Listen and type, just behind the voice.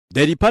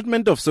The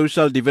Department of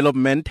Social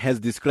Development has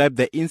described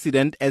the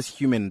incident as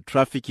human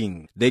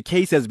trafficking. The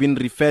case has been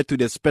referred to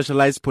the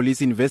Specialized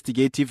Police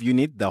Investigative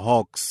Unit, the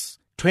Hawks.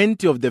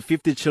 20 of the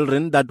 50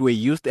 children that were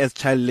used as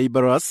child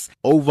laborers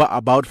over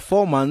about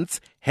 4 months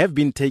have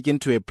been taken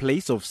to a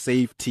place of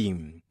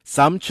safety.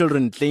 Some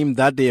children claim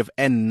that they have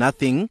earned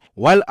nothing,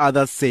 while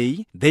others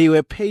say they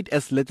were paid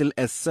as little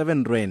as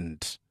 7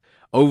 rand.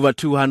 Over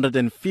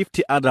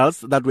 250 adults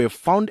that were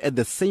found at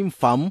the same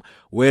farm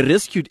were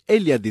rescued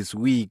earlier this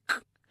week.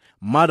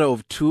 Mother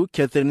of 2,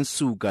 Catherine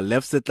Suga,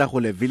 left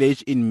Setlagole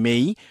village in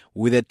May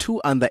with the 2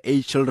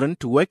 underage children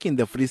to work in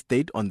the Free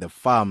State on the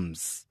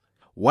farms.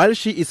 While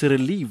she is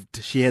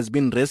relieved she has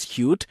been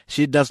rescued,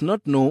 she does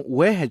not know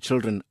where her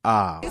children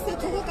are.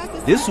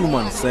 This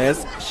woman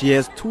says she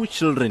has 2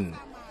 children.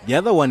 The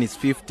other one is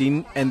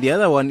 15 and the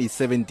other one is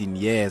 17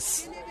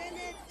 years.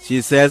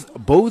 She says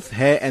both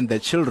her and the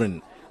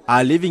children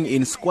are living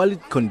in squalid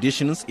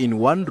conditions in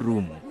one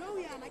room.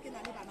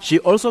 She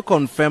also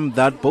confirmed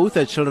that both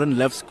her children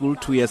left school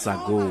 2 years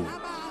ago.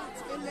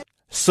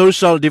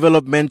 Social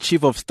Development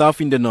Chief of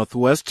Staff in the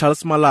Northwest,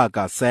 Charles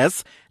Malaka,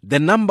 says the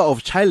number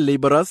of child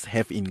laborers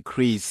have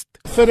increased.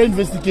 Further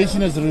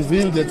investigation has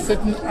revealed that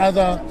certain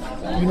other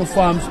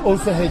farms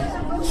also had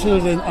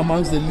children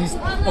amongst the list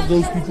of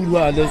those people who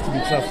are alleged to be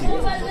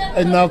trafficked.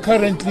 And now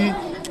currently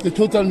the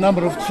total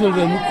number of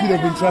children who could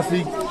have been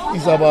trafficked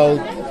is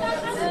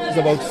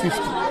about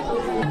 50.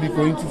 We'll be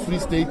going to Free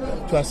State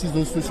to assist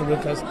those social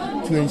workers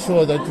to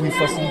ensure that we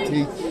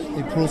facilitate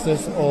a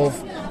process of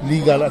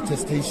legal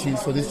attestation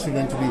for these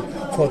children to be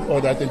court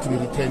ordered and to be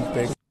returned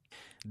back.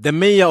 The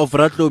mayor of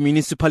Ratlo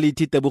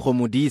Municipality, Tebogo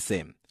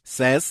Modise,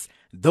 says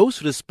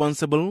those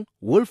responsible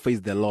will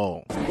face the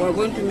law. We are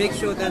going to make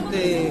sure that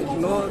the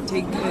law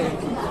take care,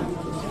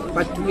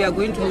 but we are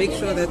going to make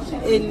sure that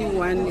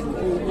anyone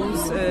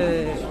who's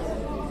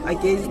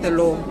against the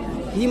law,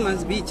 he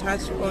must be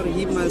charged or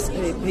he must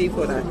pay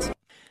for that.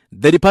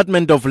 The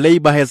Department of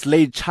Labor has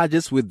laid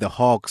charges with the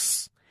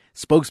Hawks.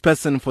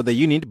 Spokesperson for the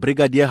unit,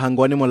 Brigadier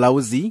Hangwane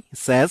Molauzi,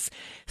 says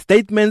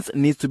statements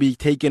need to be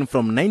taken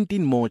from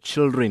 19 more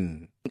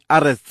children.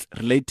 Arrests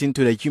relating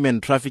to the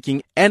human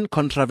trafficking and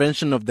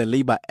contravention of the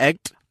Labor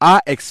Act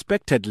are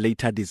expected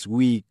later this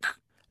week.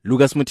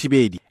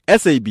 Mothibedi,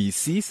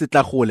 SABC,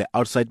 Setlagole,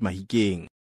 outside Mahikeng.